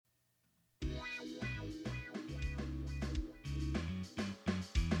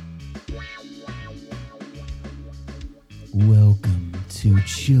Welcome to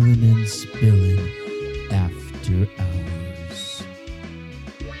Chillin' and Spillin' After Hours.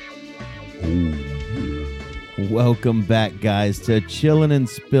 Welcome back, guys, to Chillin' and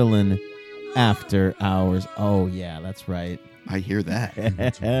Spillin' After Hours. Oh, yeah, that's right. I hear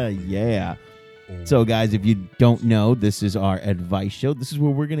that. Yeah. So, guys, if you don't know, this is our advice show. This is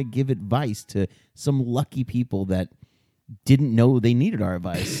where we're going to give advice to some lucky people that didn't know they needed our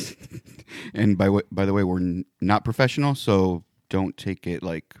advice. And by the way, we're not professional, so don't take it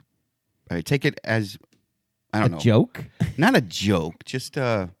like... take it as, I don't know. A joke? Not a joke, just...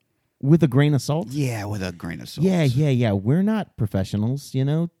 With a grain of salt? Yeah, with a grain of salt. Yeah. We're not professionals, you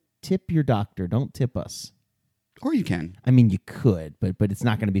know? Tip your doctor. Don't tip us. Or you can. I mean, you could, but it's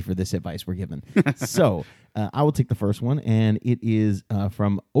not going to be for this advice we're giving. So I will take the first one, and it is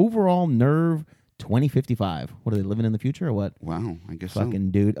from Overall Nerve 2055. What, are they living in the future or what? Wow, I guess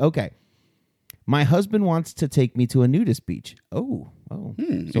Fucking dude. Okay. My husband wants to take me to a nudist beach. So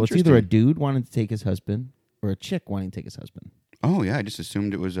it's either a dude wanting to take his husband or a chick wanting to take his husband. Oh, yeah, I just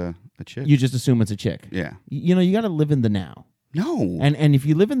assumed it was a chick. You just assume it's a chick. Yeah. You know, you got to live in the now. No. And if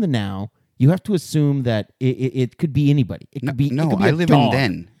you live in the now, you have to assume that it could be anybody. It could be. No, it could be I a live dog. in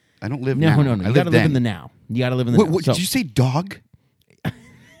then. I don't live now. No. You got to live in the now. You got to live in the now. What, did you say dog?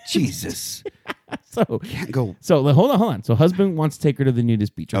 Jesus. So Can't go. So hold on. So husband wants to take her to the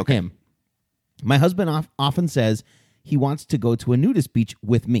nudist beach. Okay. Him. My husband often says he wants to go to a nudist beach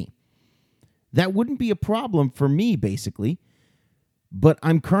with me. That wouldn't be a problem for me, basically. But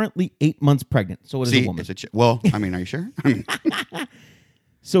I'm currently 8 months pregnant. So it is a woman. It's a chick. Well, I mean, are you sure?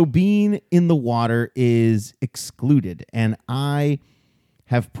 So being in the water is excluded, and I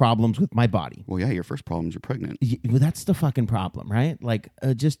have problems with my body. Well, yeah, your first problem is you're pregnant. Well, that's the fucking problem, right? Like,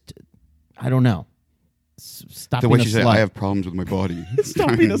 just, I don't know. Stop The being way a she said, slut. I have problems with my body.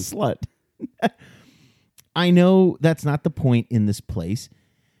 Stop being a slut. I know that's not the point in this place,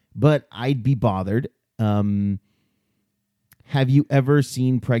 but I'd be bothered. Have you ever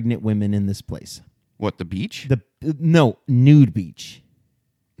seen pregnant women in this place? What, the beach? No, nude beach.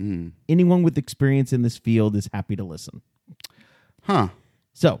 Anyone with experience in this field is happy to listen. Huh.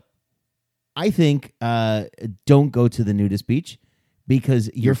 So, I think don't go to the nudist beach because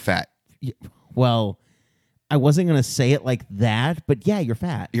You're fat. Well, I wasn't going to say it like that, but yeah, you're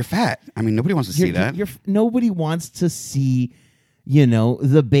fat. You're fat. I mean, nobody wants to see that. Nobody wants to see,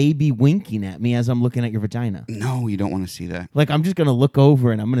 the baby winking at me as I'm looking at your vagina. No, you don't want to see that. Like, I'm just going to look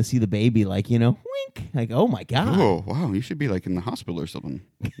over and I'm going to see the baby like, wink. Like, oh, my God. Oh, wow. You should be like in the hospital or something.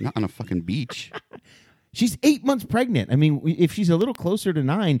 Not on a fucking beach. She's 8 months pregnant. I mean, if she's a little closer to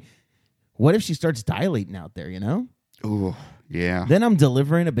 9, what if she starts dilating out there, Oh, yeah. Then I'm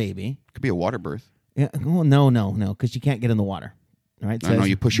delivering a baby. Could be a water birth. Yeah, well, no, because you can't get in the water. All right? I know,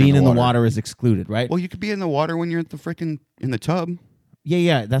 you push her being in the the water. water is excluded, right? Well, you could be in the water when you're at the freaking in the tub.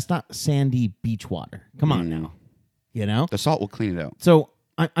 Yeah, that's not sandy beach water. Come on now. The salt will clean it out. So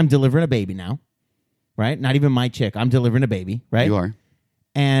I'm delivering a baby now, right? Not even my chick. I'm delivering a baby, right? You are.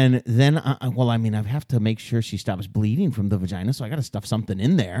 And then, I have to make sure she stops bleeding from the vagina, so I got to stuff something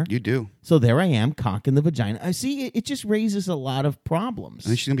in there. You do. So there I am, cocking the vagina. I see, it just raises a lot of problems.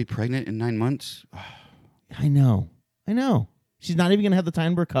 And then she's going to be pregnant in 9 months. I know. She's not even going to have the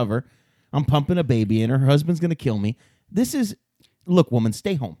time to recover. I'm pumping a baby in her. Her husband's going to kill me. Look, woman,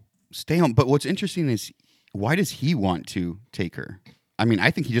 stay home. Stay home. But what's interesting is, why does he want to take her? I mean,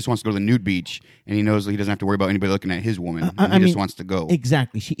 I think he just wants to go to the nude beach, and he knows that he doesn't have to worry about anybody looking at his woman. He just wants to go.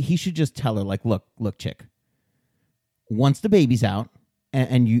 Exactly. He should just tell her, like, look, chick. Once the baby's out,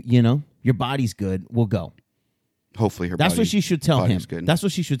 and your body's good, we'll go. Hopefully her That's what she should tell him. Good. That's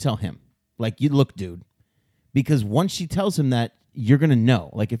what she should tell him. Like, you look, dude. Because once she tells him that, you're going to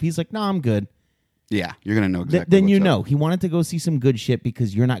know. Like, if he's like, no, I'm good. Yeah, you're going to know exactly Then what's you up. know. He wanted to go see some good shit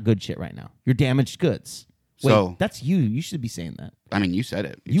because you're not good shit right now. You're damaged goods. Wait, So- that's you. You should be saying that. I mean, you said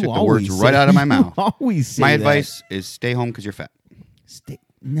it. You took the always words say- right out of my you mouth. always say My that. advice is stay home because you're fat.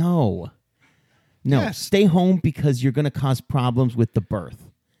 No. Yes. Stay home because you're going to cause problems with the birth.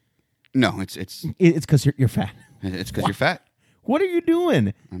 No, it's It's because you're fat. because you're fat. What are you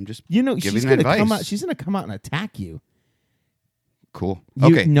doing? I'm just She's giving going to advice. come out. She's going to come out and attack you. Cool.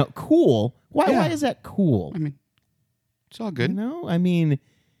 Okay. No, cool. Why? Yeah. Why is that cool? I mean, it's all good. I mean,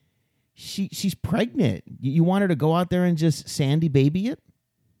 she's pregnant. You want her to go out there and just sandy baby it?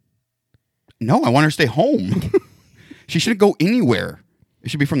 No, I want her to stay home. She shouldn't go anywhere. It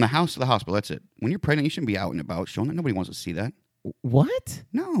should be from the house to the hospital. That's it. When you're pregnant, you shouldn't be out and about showing that. Nobody wants to see that. What?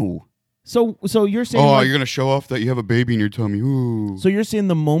 No. So you're saying? Oh, like- you're gonna show off that you have a baby in your tummy. Ooh. So you're saying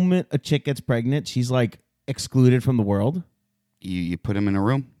the moment a chick gets pregnant, she's like excluded from the world? You put him in a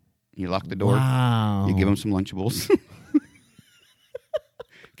room. You lock the door. Wow. You give him some Lunchables.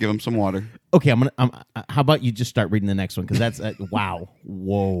 Give him some water. Okay, how about you just start reading the next one? Because that's, wow.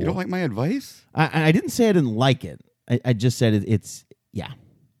 Whoa. You don't like my advice? I didn't say I didn't like it. I just said it's, yeah.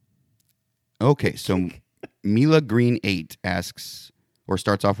 Okay, so Mila Green 8 asks, or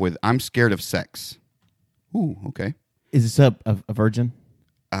starts off with, I'm scared of sex. Ooh, okay. Is this a virgin?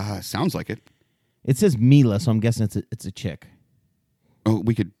 Sounds like it. It says Mila, so I'm guessing it's a chick. Oh,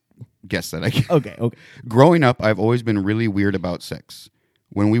 we could guess that, I guess. Okay. Growing up, I've always been really weird about sex.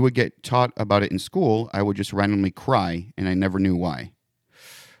 When we would get taught about it in school, I would just randomly cry, and I never knew why.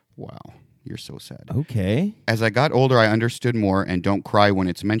 Wow, you're so sad. Okay. As I got older, I understood more and don't cry when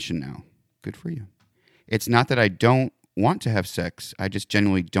it's mentioned now. Good for you. It's not that I don't want to have sex, I just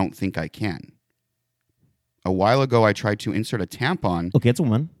genuinely don't think I can. A while ago, I tried to insert a tampon. Okay, it's a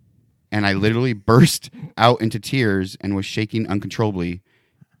woman. And I literally burst out into tears and was shaking uncontrollably.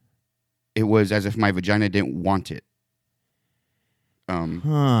 It was as if my vagina didn't want it.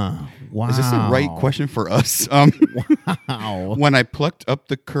 Wow. Is this the right question for us? Wow. When I plucked up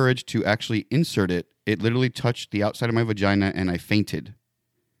the courage to actually insert it, it literally touched the outside of my vagina and I fainted.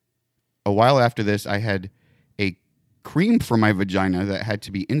 A while after this, I had a cream for my vagina that had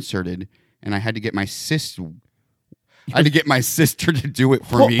to be inserted, and I had to get my sister to do it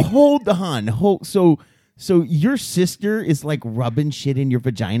for me. Hold on. So your sister is like rubbing shit in your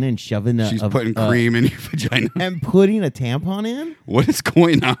vagina and shoving She's putting cream in your vagina. And putting a tampon in? What is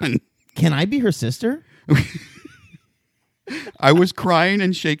going on? Can I be her sister? I was crying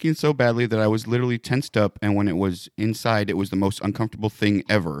and shaking so badly that I was literally tensed up, and when it was inside, it was the most uncomfortable thing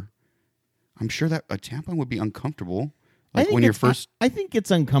ever. I'm sure that a tampon would be uncomfortable. Like when you're first... I think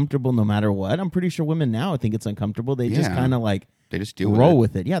it's uncomfortable no matter what. I'm pretty sure women now think it's uncomfortable. They just kind of like... They just deal roll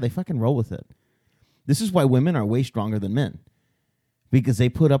with it. Yeah, they fucking roll with it. This is why women are way stronger than men. Because they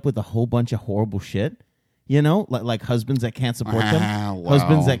put up with a whole bunch of horrible shit. You know? Like husbands that can't support them. Wow.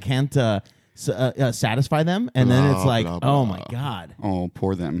 Husbands that can't satisfy them. And then it's like, oh my God. Oh,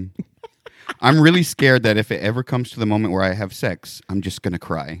 poor them. I'm really scared that if it ever comes to the moment where I have sex, I'm just going to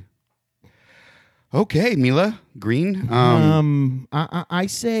cry. Okay, Mila Green. I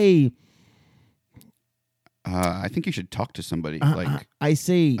say... I think you should talk to somebody. I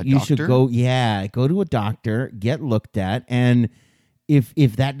say you should go to a doctor, get looked at, and if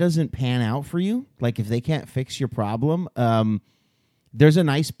that doesn't pan out for you, like if they can't fix your problem, there's a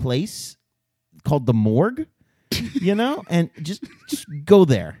nice place called the morgue, you know, and just go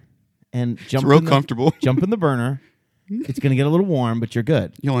there and jump. It's real comfortable. Jump in the burner. It's going to get a little warm, but you're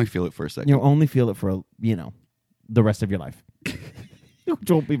good. You'll only feel it for a second. You'll only feel it for the rest of your life, which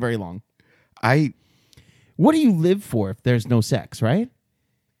won't be very long. What do you live for if there's no sex, right?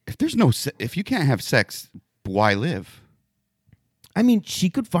 If you can't have sex, why live? I mean,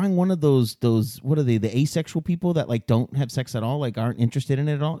 she could find one of those what are they, the asexual people that like don't have sex at all, like aren't interested in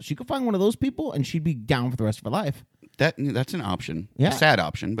it at all. She could find one of those people and she'd be down for the rest of her life. That's an option. Yeah. A sad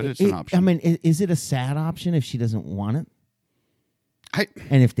option, but it's an option. I mean, is it a sad option if she doesn't want it?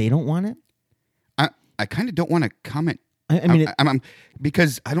 And if they don't want it? I kind of don't want to comment. I mean, I'm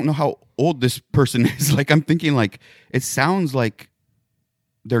because I don't know how old this person is. Like, I'm thinking, like, it sounds like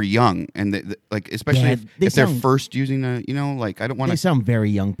they're young, and like, especially if they're first using I don't want to. They sound very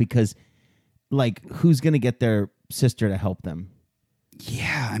young because, like, who's gonna get their sister to help them?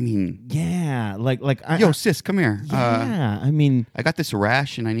 Yeah, I mean, yeah, like, yo, sis, come here. Yeah, I mean, I got this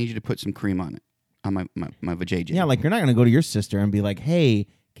rash, and I need you to put some cream on it, on my vajayjay. Yeah, like, you're not gonna go to your sister and be like, hey,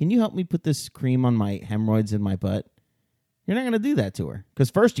 can you help me put this cream on my hemorrhoids in my butt? You're not going to do that to her. Because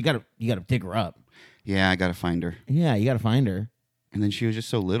first, you got to dig her up. Yeah, I got to find her. Yeah, you got to find her. And then she was just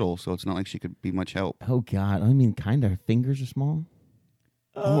so little, so it's not like she could be much help. Oh, God. I mean, kind of. Her fingers are small.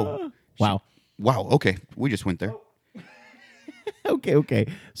 Oh. Wow. Wow, okay. We just went there. Okay.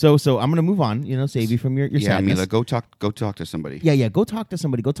 So I'm going to move on, save you from your sadness. Yeah, Mila, go talk to somebody. Yeah, go talk to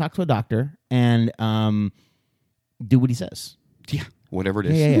somebody. Go talk to a doctor and do what he says. Yeah, whatever it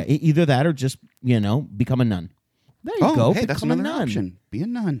is. Yeah. Either that or just, become a nun. There you go. Hey, that's another option. Be a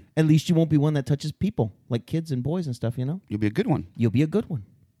nun. At least you won't be one that touches people, like kids and boys and stuff, You'll be a good one. You'll be a good one.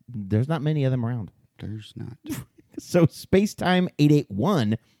 There's not many of them around. There's not. So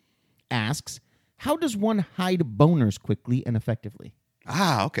Spacetime881 asks, how does one hide boners quickly and effectively?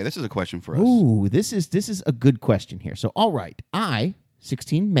 Okay. This is a question for us. Ooh, this is a good question here. So, all right.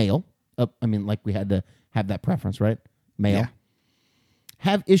 16 male. Like we had to have that preference, right? Male. Yeah.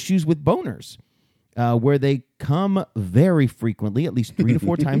 Have issues with boners. Where they come very frequently, at least 3 to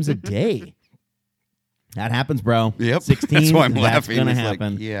 4 times a day. That happens, bro. Yep. 16, that's why I'm laughing. That's going to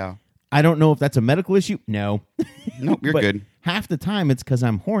happen. Like, yeah. I don't know if that's a medical issue. No. Nope, you're good. Half the time it's because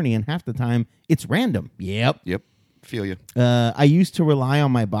I'm horny, and half the time it's random. Yep. Feel you. I used to rely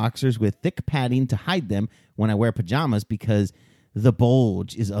on my boxers with thick padding to hide them when I wear pajamas because the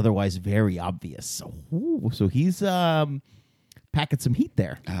bulge is otherwise very obvious. So he's packing some heat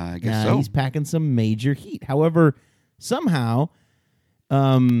there. I guess so. He's packing some major heat. However, somehow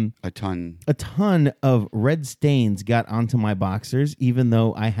A ton of red stains got onto my boxers, even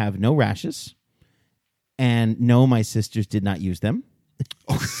though I have no rashes. And no, my sisters did not use them.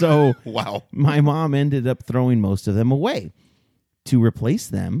 So wow. my mom ended up throwing most of them away. To replace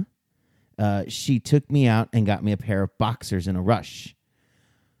them, she took me out and got me a pair of boxers in a rush.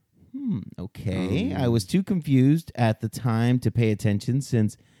 Okay. I was too confused at the time to pay attention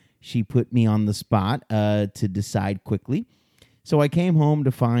since she put me on the spot to decide quickly. So I came home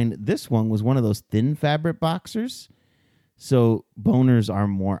to find this one was one of those thin fabric boxers. So boners are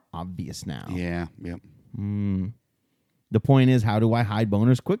more obvious now. Yeah. Yep. The point is, how do I hide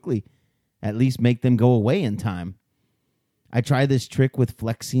boners quickly? At least make them go away in time. I try this trick with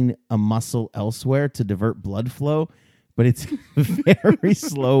flexing a muscle elsewhere to divert blood flow, but it's a very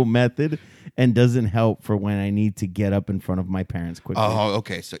slow method and doesn't help for when I need to get up in front of my parents quickly. Oh,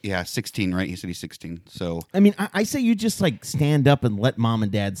 okay. So, yeah, 16, right? He said he's 16. So, I mean, I say you just like stand up and let mom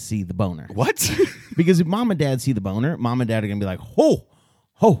and dad see the boner. what? Because if mom and dad see the boner, mom and dad are going to be like,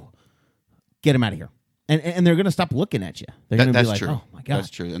 ho, get him out of here. And they're going to stop looking at you. They're going to be like, true. oh, my God. That's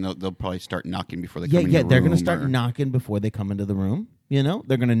true. And they'll probably start knocking before they come in the room. They're going to start knocking before they come into the room. You know,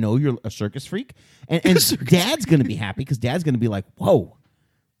 they're going to know you're a circus freak. And dad's going to be happy because dad's going to be like, whoa,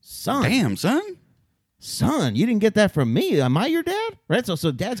 son. Damn, Son, you didn't get that from me. Am I your dad? Right? So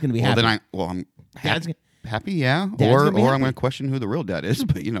dad's going to be happy. I'm Dad's happy, yeah. Dad's Or gonna be I'm happy. going to question who the real dad is,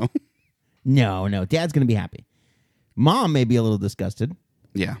 but you know. No, dad's going to be happy. Mom may be a little disgusted.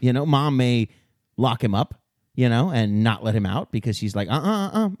 Yeah. You know, mom may lock him up, you know, and not let him out because she's like,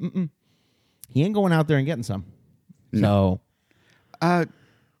 he ain't going out there and getting some. No. So,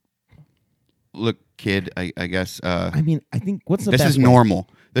 Look, kid, I guess. I mean, I think what's the this best is way? normal.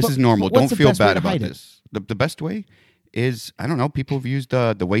 This But is normal. what's Don't the feel best way bad to about hide it? this. The best way is, I don't know, people have used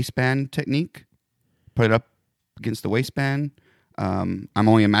the waistband technique. Put it up against the waistband. I'm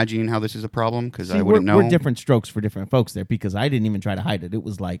only imagining how this is a problem because I wouldn't know. We're different strokes for different folks there because I didn't even try to hide it. It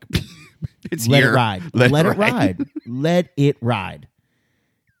was like, It's let here. it ride. Let it ride. Let it ride.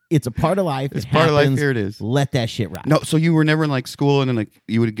 It's a part of life. It's It part of life. happens. Here it is. Let that shit ride. No, so you were never in like school and then like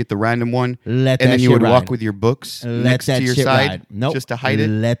you would get the random one Let and that then you shit would ride. walk with your books Let next that to your shit side ride. Nope. just to hide it.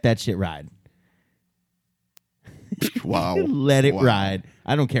 Let that shit ride. Wow. Let it Wow. ride.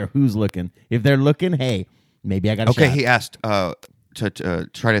 I don't care who's looking. If they're looking, hey, maybe I got a Okay, shot. he asked to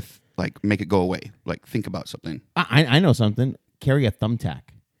try to like make it go away. Like think about something. I know something. Carry a thumbtack.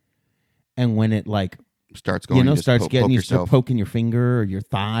 And when it like, Starts going. you know, just starts poke getting you, start yourself. poking your finger or your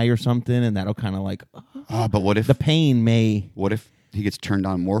thigh or something, and that'll kind of like, Oh, but what if the pain may, what if he gets turned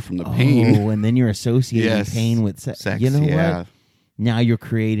on more from the pain? oh, and then you're associating Yes. pain with sex. Sex, You know yeah. what? Now you're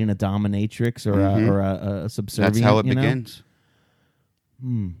creating a dominatrix or a subservient. That's how it you know? begins.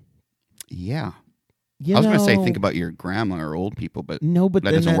 Yeah. You I was going to say know, think about your grandma or old people, but No, but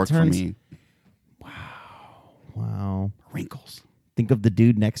that then doesn't that work turns- for me. Wow. Wrinkles. Think of the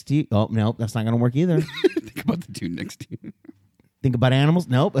dude next to you. Oh, no, that's not going to work either. Think about the dude next to you. Think about animals.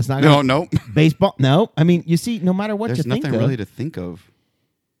 Nope, that's not No, going no. Baseball. No. I mean, you see, no matter what There's you think nothing of. really to think of.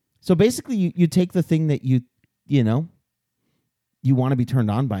 So basically, you take the thing that you know, you want to be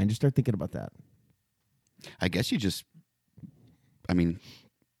turned on by and just start thinking about that. I guess you just,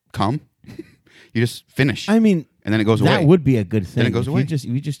 come. You just finish. I mean, and then it goes that away. would be a good thing. it goes If away.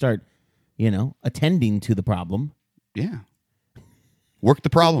 You just start, attending to the problem. Yeah. Work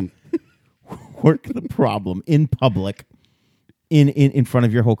the problem. Work the problem in public, in front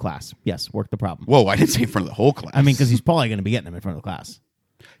of your whole class. Yes, work the problem. Whoa, I didn't say in front of the whole class. I mean, because he's probably going to be getting them in front of the class.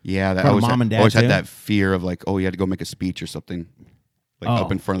 yeah, that front of always, mom and dad, always too? had that fear of like, oh, you had to go make a speech or something. Like Oh.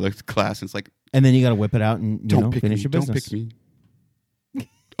 up in front of the class. And it's like, And then you got to whip it out and don't pick finish me. your Don't business. pick me.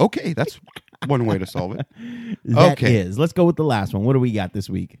 Okay, that's one way to solve it. That Okay. is. Let's go with the last one. What do we got this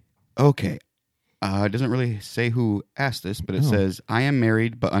week? Okay. It doesn't really say who asked this, but it Oh. says, I am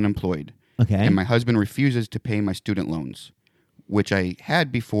married but unemployed, Okay. and my husband refuses to pay my student loans, which I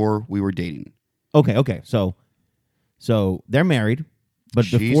had before we were dating. Okay. So they're married, but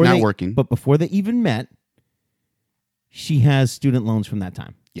She's before not they, working. But before they even met, she has student loans from that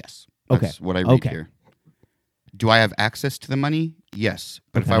time. Yes. Okay. That's what I read Okay. here. Do I have access to the money? Yes.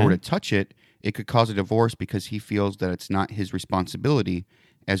 But if I Okay. were to touch it, it could cause a divorce because he feels that it's not his responsibility,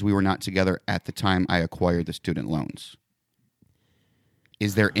 as we were not together at the time I acquired the student loans.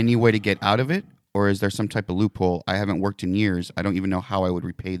 Is there any way to get out of it, or is there some type of loophole? I haven't worked in years. I don't even know how I would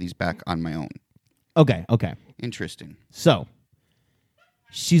repay these back on my own. Okay. Interesting. So,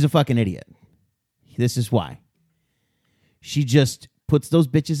 she's a fucking idiot. This is why. She just puts those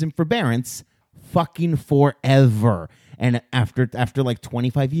bitches in forbearance fucking forever. And after like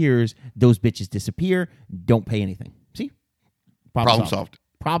 25 years, those bitches disappear, don't pay anything. See? Problem solved.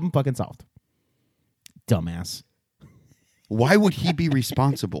 Problem fucking solved. Dumbass. Why would he be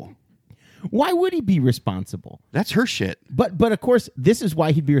responsible? Why would he be responsible? That's her shit. But of course, this is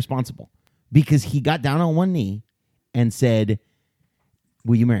why he'd be responsible. Because he got down on one knee and said,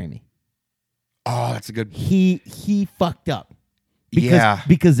 "Will you marry me?" Oh, that's a good... He fucked up. Yeah.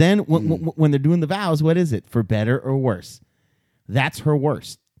 Because then when they're doing the vows, what is it? For better or worse? That's her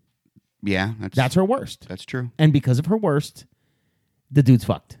worst. Yeah. That's her worst. That's true. And because of her worst, the dude's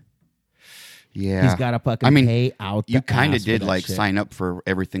fucked. Yeah. He's got to fucking pay out the You kind of ass for did that like shit. sign up for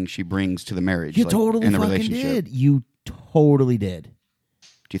everything she brings to the marriage. You like, totally in the fucking relationship. did. You totally did.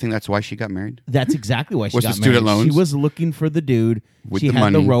 Do you think that's why she got married? That's exactly why she Was got the student married. loans? She was looking for the dude. With she the had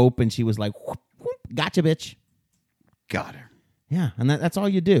the money. rope, and she was like, whoop, whoop, "Gotcha, bitch." Got her. Yeah, and that's all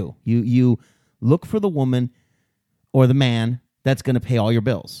you do. You look for the woman or the man that's going to pay all your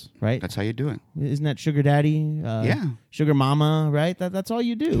bills, right? That's how you do it. Isn't that sugar daddy? Yeah. Sugar mama, right? That's all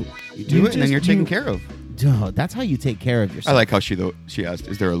you do. You do it, and then you're taken care of. Duh, that's how you take care of I yourself. like how she asked,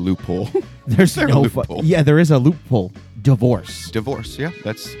 "Is there a loophole?" There's there a no loophole? yeah, there is a loophole. Divorce. Divorce. Yeah,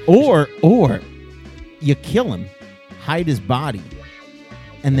 that's Or you kill him, hide his body,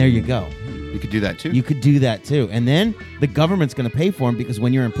 and there you go. you could do that too. You could do that too. And then the government's going to pay for him because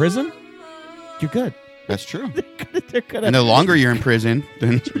when you're in prison, you're good. That's true. They're gonna, And the longer you're in prison,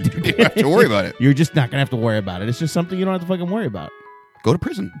 then you don't have to worry about it. You're just not going to have to worry about it. It's just something you don't have to fucking worry about. Go to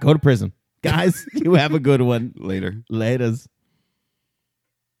prison Go to prison. Guys, you have a good one. later. Laters.